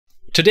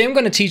Today I'm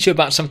going to teach you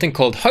about something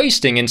called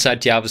hoisting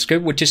inside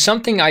JavaScript, which is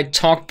something I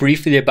talked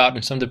briefly about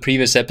in some of the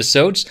previous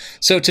episodes.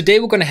 So today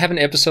we're going to have an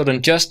episode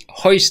on just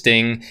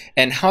hoisting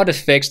and how it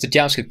affects the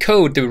JavaScript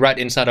code that we write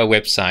inside our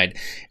website.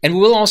 And we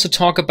will also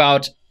talk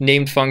about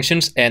named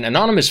functions and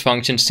anonymous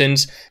functions,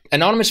 since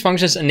anonymous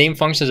functions and named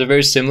functions are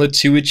very similar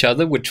to each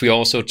other, which we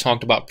also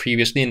talked about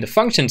previously in the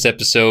functions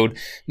episode.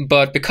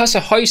 But because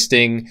of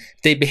hoisting,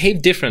 they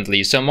behave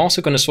differently. So I'm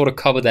also going to sort of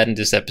cover that in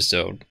this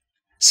episode.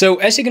 So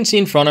as you can see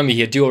in front of me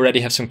here, I do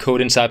already have some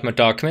code inside my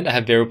document. I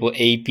have variable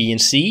A, B,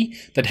 and C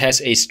that has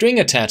a string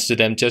attached to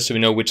them just so we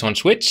know which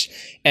one's which.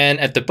 And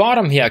at the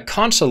bottom here, I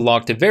console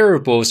log the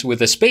variables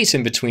with a space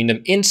in between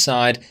them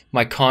inside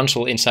my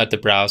console inside the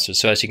browser.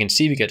 So as you can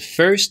see, we get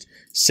first,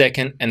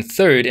 second, and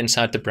third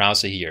inside the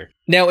browser here.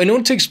 Now, in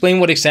order to explain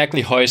what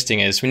exactly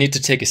hoisting is, we need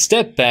to take a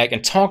step back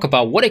and talk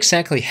about what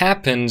exactly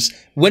happens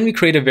when we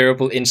create a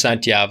variable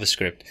inside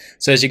JavaScript.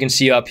 So as you can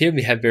see up here,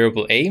 we have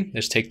variable A.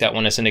 Let's take that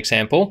one as an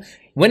example.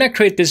 When I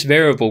create this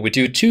variable, we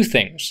do two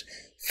things.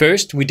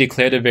 First, we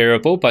declare the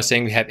variable by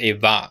saying we have a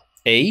var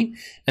A,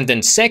 and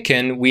then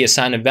second, we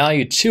assign a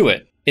value to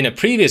it. In a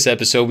previous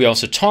episode, we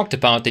also talked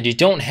about that you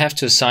don't have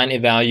to assign a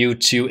value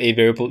to a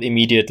variable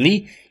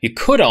immediately. You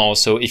could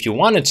also, if you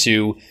wanted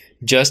to,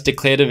 just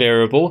declare the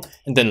variable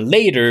and then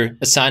later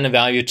assign a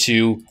value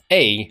to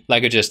A,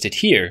 like I just did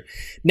here.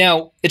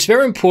 Now, it's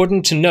very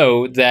important to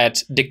know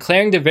that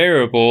declaring the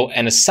variable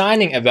and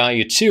assigning a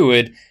value to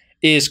it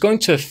is going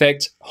to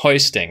affect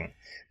hoisting.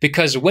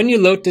 Because when you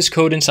load this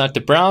code inside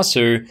the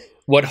browser,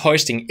 what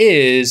hoisting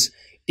is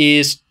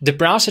the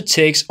browser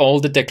takes all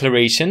the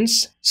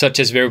declarations, such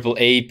as variable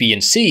A, B,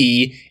 and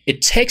C,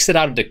 it takes it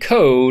out of the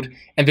code,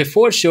 and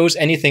before it shows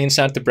anything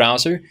inside the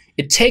browser,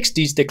 it takes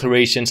these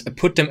declarations and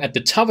put them at the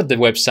top of the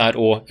website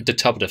or at the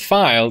top of the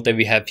file that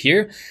we have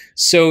here,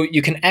 so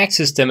you can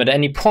access them at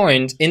any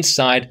point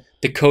inside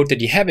the code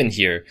that you have in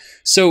here.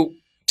 So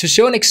to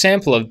show an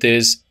example of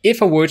this,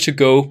 if I were to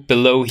go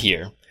below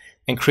here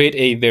and create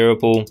a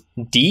variable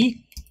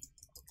D,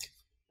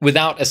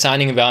 without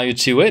assigning a value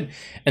to it,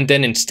 and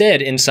then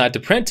instead inside the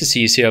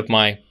parentheses here of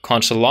my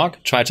console log,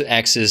 try to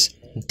access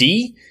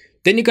D,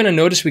 then you're going to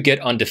notice we get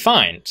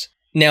undefined.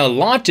 Now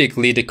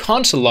logically, the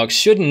console log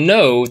shouldn't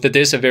know that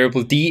there's a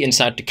variable D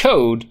inside the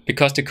code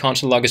because the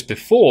console log is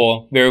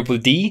before variable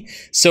D.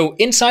 So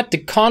inside the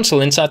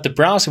console, inside the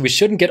browser, we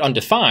shouldn't get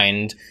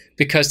undefined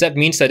because that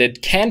means that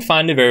it can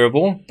find a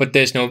variable, but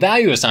there's no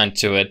value assigned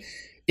to it.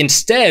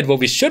 Instead, what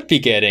we should be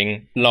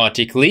getting,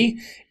 logically,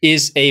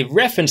 is a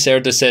reference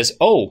error that says,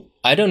 oh,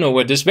 I don't know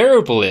where this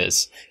variable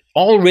is.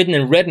 All written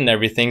in red and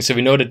everything, so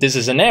we know that this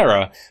is an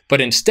error.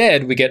 But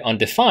instead, we get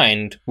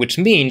undefined, which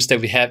means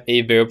that we have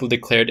a variable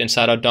declared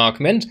inside our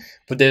document,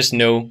 but there's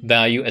no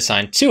value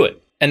assigned to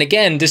it. And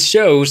again, this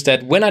shows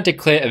that when I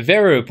declare a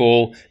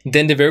variable,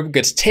 then the variable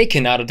gets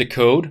taken out of the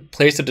code,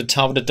 placed at the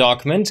top of the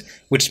document,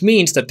 which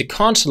means that the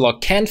console log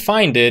can't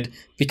find it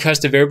because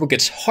the variable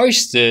gets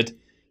hoisted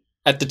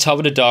at the top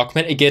of the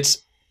document. It gets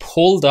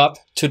pulled up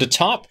to the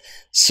top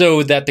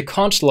so that the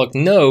console log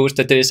knows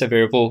that there is a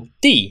variable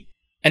D.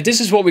 And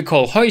this is what we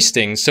call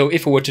hoisting. So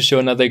if I were to show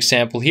another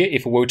example here,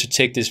 if I were to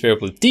take this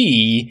variable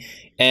D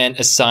and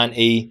assign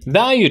a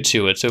value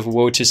to it. So if we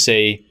were to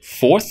say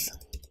fourth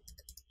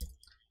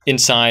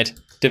inside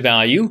the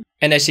value,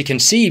 and as you can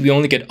see, we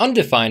only get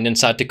undefined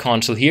inside the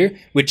console here,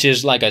 which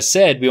is, like I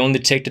said, we only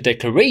take the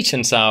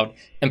declarations out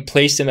and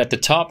place them at the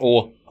top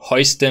or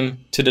hoist them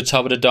to the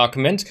top of the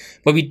document,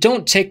 but we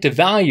don't take the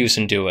values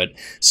and do it.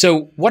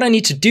 So what I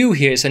need to do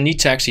here is I need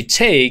to actually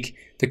take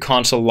the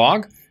console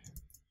log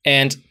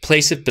and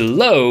place it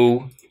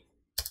below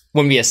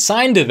when we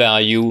assign the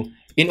value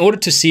in order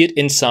to see it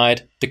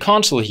inside the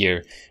console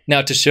here.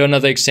 Now, to show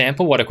another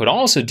example, what I could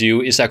also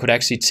do is I could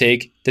actually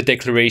take the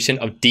declaration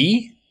of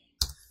D,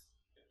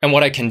 and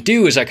what I can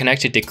do is I can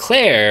actually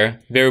declare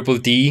variable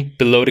D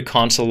below the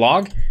console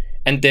log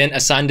and then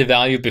assign the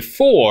value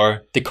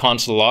before the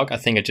console log. I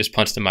think I just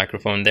punched the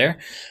microphone there.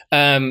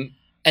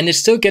 And it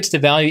still gets the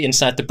value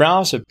inside the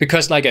browser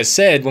because, like I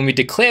said, when we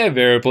declare a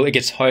variable, it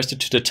gets hoisted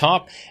to the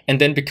top.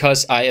 And then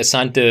because I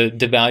assigned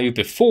the value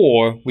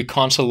before we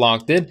console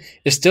logged it,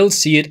 it still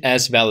see it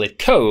as valid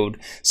code.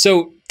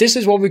 So this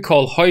is what we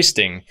call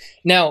hoisting.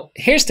 Now,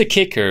 here's the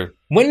kicker.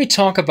 When we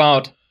talk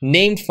about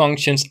named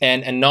functions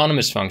and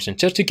anonymous functions,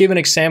 just to give an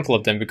example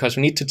of them, because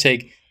we need to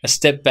take a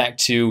step back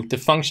to the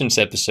functions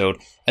episode.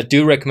 I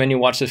do recommend you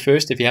watch it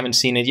first if you haven't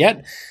seen it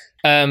yet.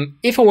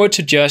 If I were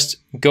to just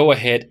go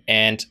ahead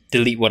and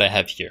delete what I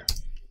have here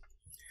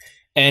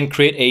and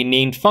create a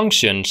named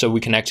function, so we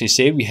can actually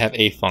say we have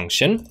a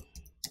function.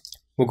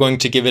 We're going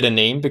to give it a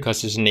name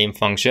because it's a named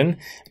function.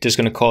 I'm just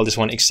going to call this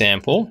one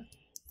example,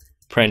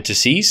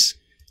 parentheses,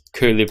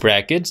 curly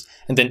brackets,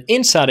 and then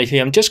inside of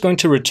here, I'm just going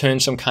to return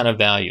some kind of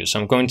value. So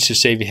I'm going to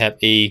say we have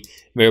a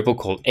variable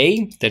called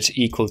A that's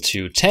equal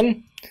to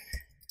 10.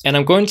 And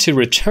I'm going to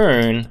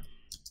return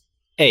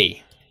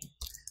A,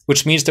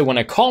 which means that when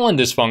I call on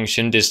this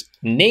function, this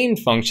named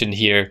function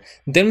here,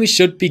 then we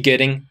should be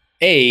getting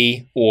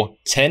A or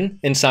 10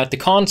 inside the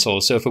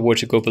console. So if I were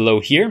to go below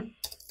here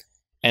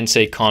and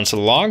say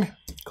console log,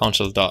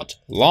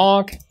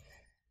 console.log,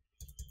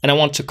 and I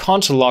want to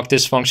console log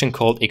this function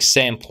called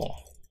example,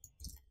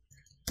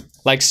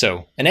 like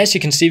so. And as you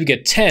can see, we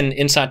get 10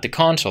 inside the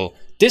console.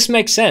 This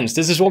makes sense.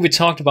 This is what we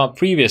talked about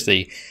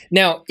previously.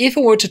 Now, if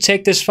I were to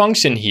take this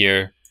function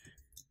here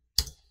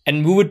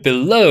and move it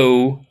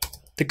below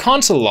the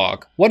console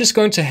log, what is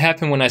going to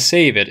happen when I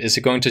save it? Is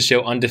it going to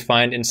show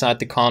undefined inside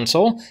the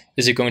console?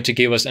 Is it going to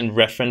give us a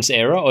reference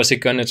error, or is it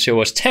going to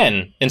show us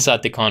 10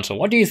 inside the console?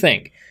 What do you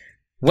think?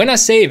 When I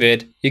save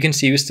it, you can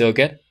see we still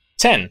get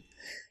 10.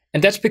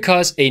 And that's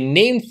because a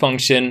name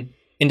function,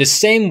 in the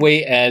same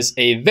way as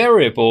a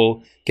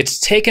variable, gets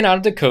taken out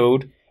of the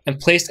code and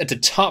placed at the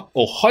top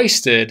or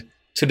hoisted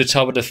to the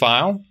top of the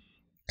file.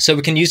 So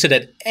we can use it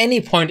at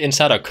any point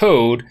inside our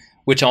code,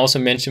 which I also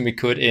mentioned we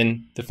could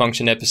in the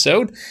function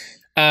episode,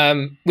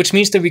 which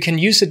means that we can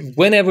use it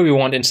whenever we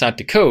want inside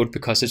the code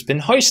because it's been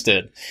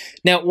hoisted.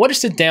 Now, what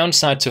is the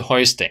downside to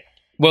hoisting?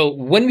 Well,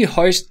 when we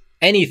hoist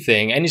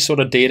anything, any sort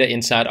of data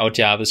inside our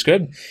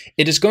JavaScript,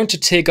 it is going to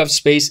take up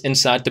space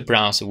inside the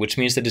browser, which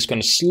means that it's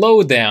going to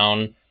slow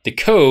down the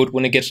code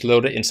when it gets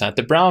loaded inside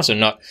the browser.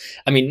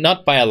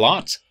 Not by a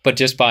lot, but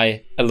just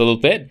by a little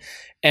bit.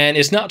 And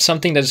it's not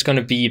something that is going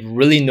to be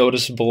really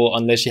noticeable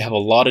unless you have a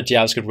lot of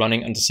JavaScript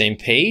running on the same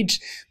page,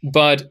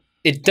 but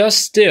it does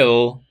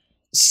still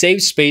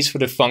save space for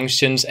the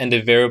functions and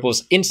the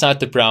variables inside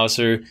the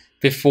browser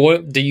before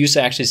the user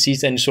actually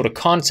sees any sort of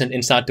content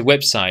inside the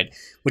website,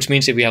 which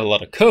means if we have a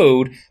lot of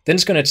code, then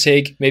it's going to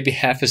take maybe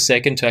half a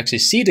second to actually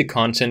see the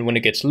content when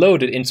it gets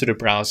loaded into the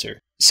browser.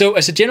 So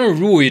as a general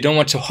rule, you don't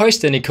want to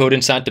hoist any code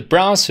inside the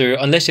browser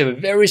unless you have a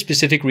very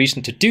specific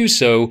reason to do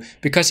so,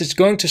 because it's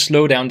going to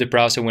slow down the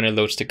browser when it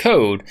loads the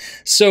code.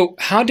 So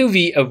how do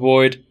we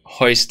avoid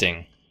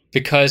hoisting?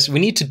 Because we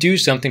need to do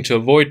something to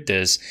avoid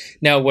this.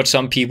 Now, what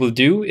some people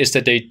do is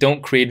that they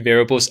don't create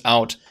variables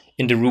out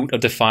in the root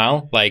of the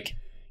file, like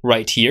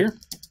right here.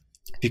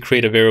 We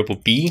create a variable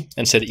b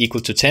and set it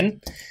equal to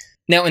 10.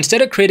 Now,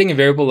 instead of creating a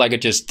variable like I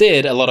just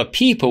did, a lot of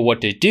people,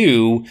 what they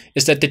do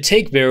is that they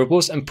take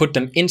variables and put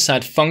them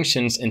inside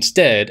functions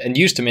instead and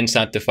use them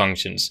inside the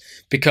functions.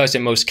 Because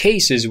in most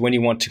cases, when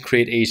you want to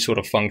create a sort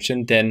of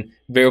function, then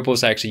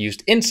variables are actually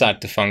used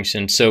inside the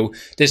function. So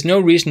there's no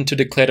reason to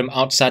declare them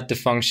outside the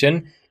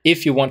function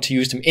if you want to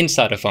use them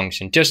inside a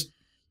function. Just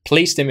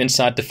place them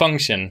inside the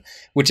function,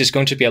 which is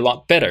going to be a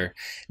lot better.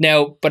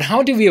 Now, but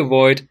how do we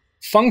avoid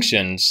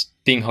functions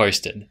being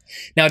hoisted?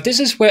 Now, this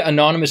is where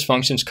anonymous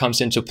functions comes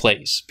into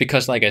place,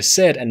 because like I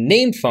said, a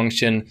named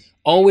function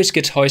always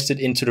gets hoisted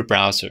into the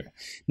browser.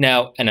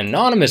 Now, an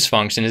anonymous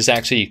function is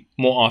actually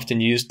more often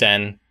used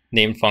than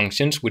named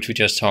functions, which we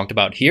just talked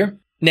about here.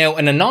 Now,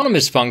 an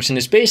anonymous function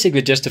is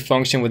basically just a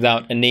function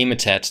without a name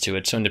attached to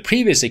it. So in the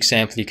previous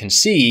example, you can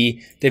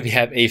see that we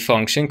have a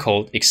function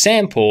called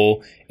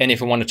example. And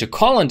if I wanted to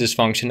call on this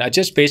function, I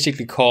just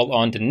basically call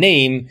on the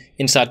name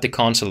inside the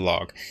console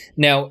log.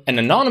 Now, an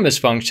anonymous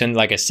function,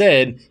 like I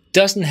said,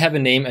 doesn't have a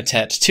name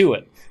attached to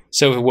it.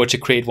 So if we were to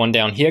create one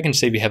down here, I can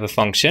say we have a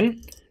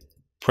function,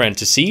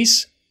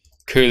 parentheses,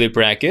 curly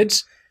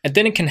brackets, and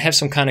then it can have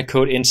some kind of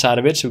code inside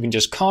of it. So we can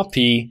just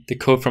copy the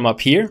code from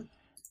up here,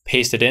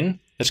 paste it in.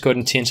 Let's go ahead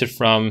and change it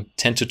from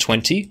 10 to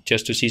 20,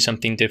 just to see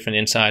something different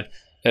inside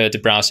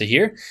the browser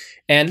here.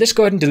 And let's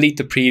go ahead and delete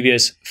the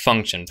previous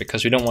function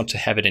because we don't want to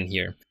have it in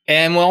here.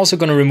 And we're also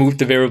going to remove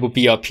the variable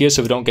b up here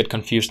so we don't get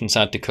confused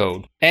inside the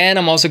code. And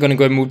I'm also going to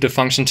go ahead and move the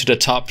function to the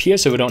top here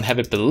so we don't have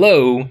it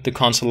below the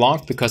console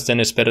log, because then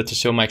it's better to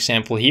show my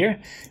example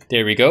here.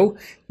 There we go.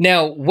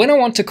 Now, when I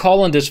want to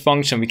call on this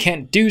function, we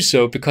can't do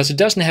so because it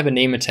doesn't have a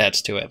name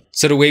attached to it.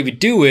 So the way we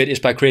do it is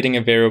by creating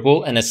a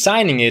variable and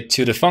assigning it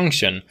to the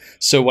function.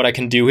 So what I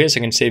can do here is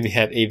I can say we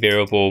have a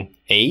variable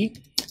a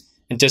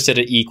and just set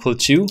it equal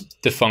to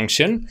the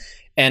function.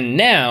 And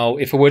now,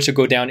 if I were to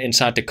go down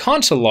inside the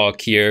console log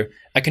here,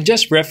 I can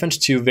just reference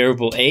to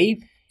variable a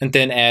and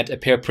then add a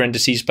pair of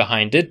parentheses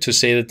behind it to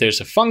say that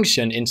there's a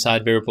function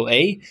inside variable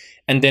a.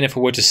 And then if I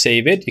were to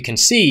save it, you can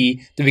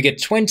see that we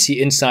get 20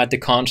 inside the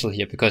console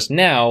here, because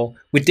now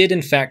we did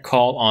in fact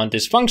call on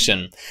this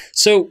function.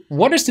 So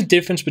what is the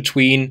difference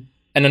between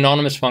an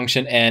anonymous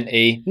function and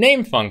a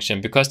named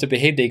function? Because they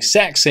behave the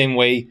exact same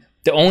way.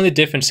 The only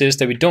difference is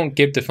that we don't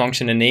give the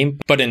function a name,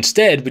 but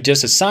instead we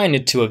just assign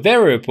it to a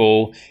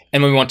variable.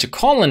 And when we want to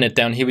call on it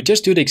down here, we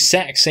just do the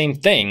exact same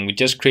thing. We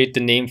just create the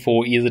name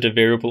for either the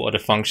variable or the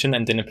function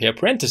and then a pair of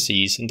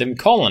parentheses, and then we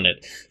call on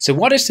it. So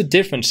what is the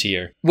difference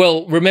here?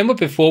 Well, remember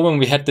before when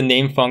we had the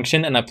name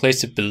function and I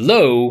placed it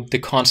below the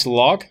console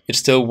log, it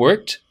still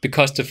worked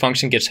because the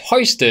function gets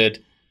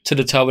hoisted to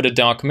the top of the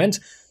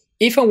document.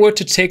 If I were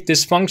to take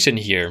this function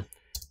here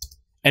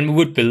and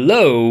move it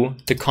below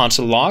the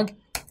console log,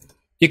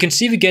 you can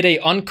see we get a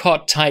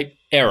uncaught type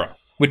error,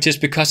 which is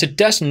because it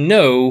doesn't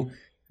know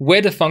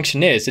where the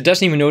function is. It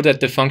doesn't even know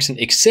that the function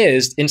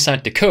exists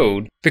inside the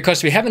code,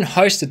 because we haven't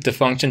hoisted the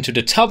function to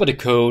the top of the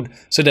code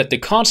so that the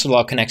console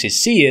log can actually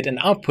see it and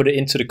output it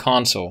into the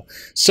console.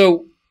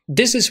 So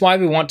This is why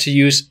we want to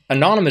use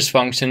anonymous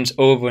functions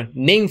over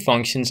named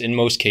functions in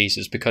most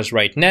cases, because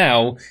right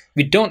now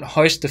we don't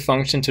hoist the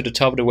function to the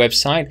top of the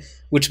website,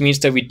 which means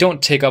that we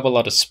don't take up a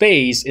lot of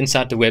space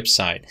inside the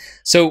website.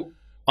 So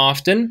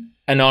often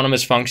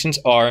anonymous functions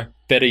are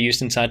better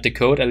used inside the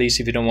code, at least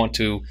if you don't want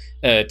to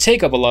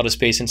take up a lot of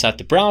space inside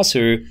the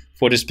browser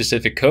for the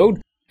specific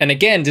code. And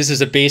again, this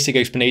is a basic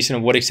explanation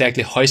of what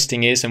exactly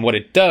hoisting is and what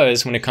it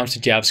does when it comes to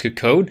JavaScript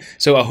code.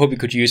 So I hope you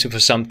could use it for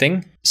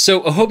something.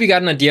 So I hope you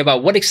got an idea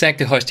about what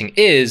exactly hoisting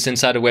is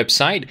inside a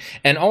website,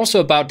 and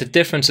also about the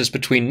differences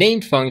between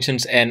named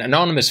functions and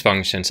anonymous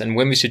functions and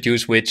when we should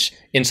use which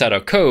inside our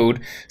code.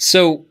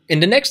 So in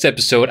the next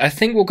episode, I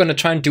think we're going to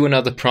try and do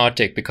another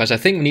project, because I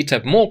think we need to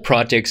have more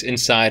projects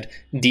inside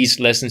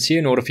these lessons here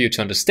in order for you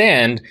to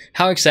understand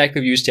how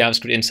exactly we use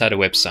JavaScript inside a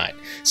website.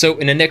 So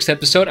in the next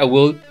episode, I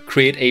will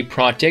create a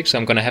project. So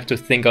I'm going to have to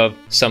think of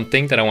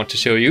something that I want to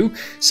show you.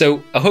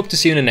 So I hope to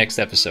see you in the next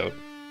episode.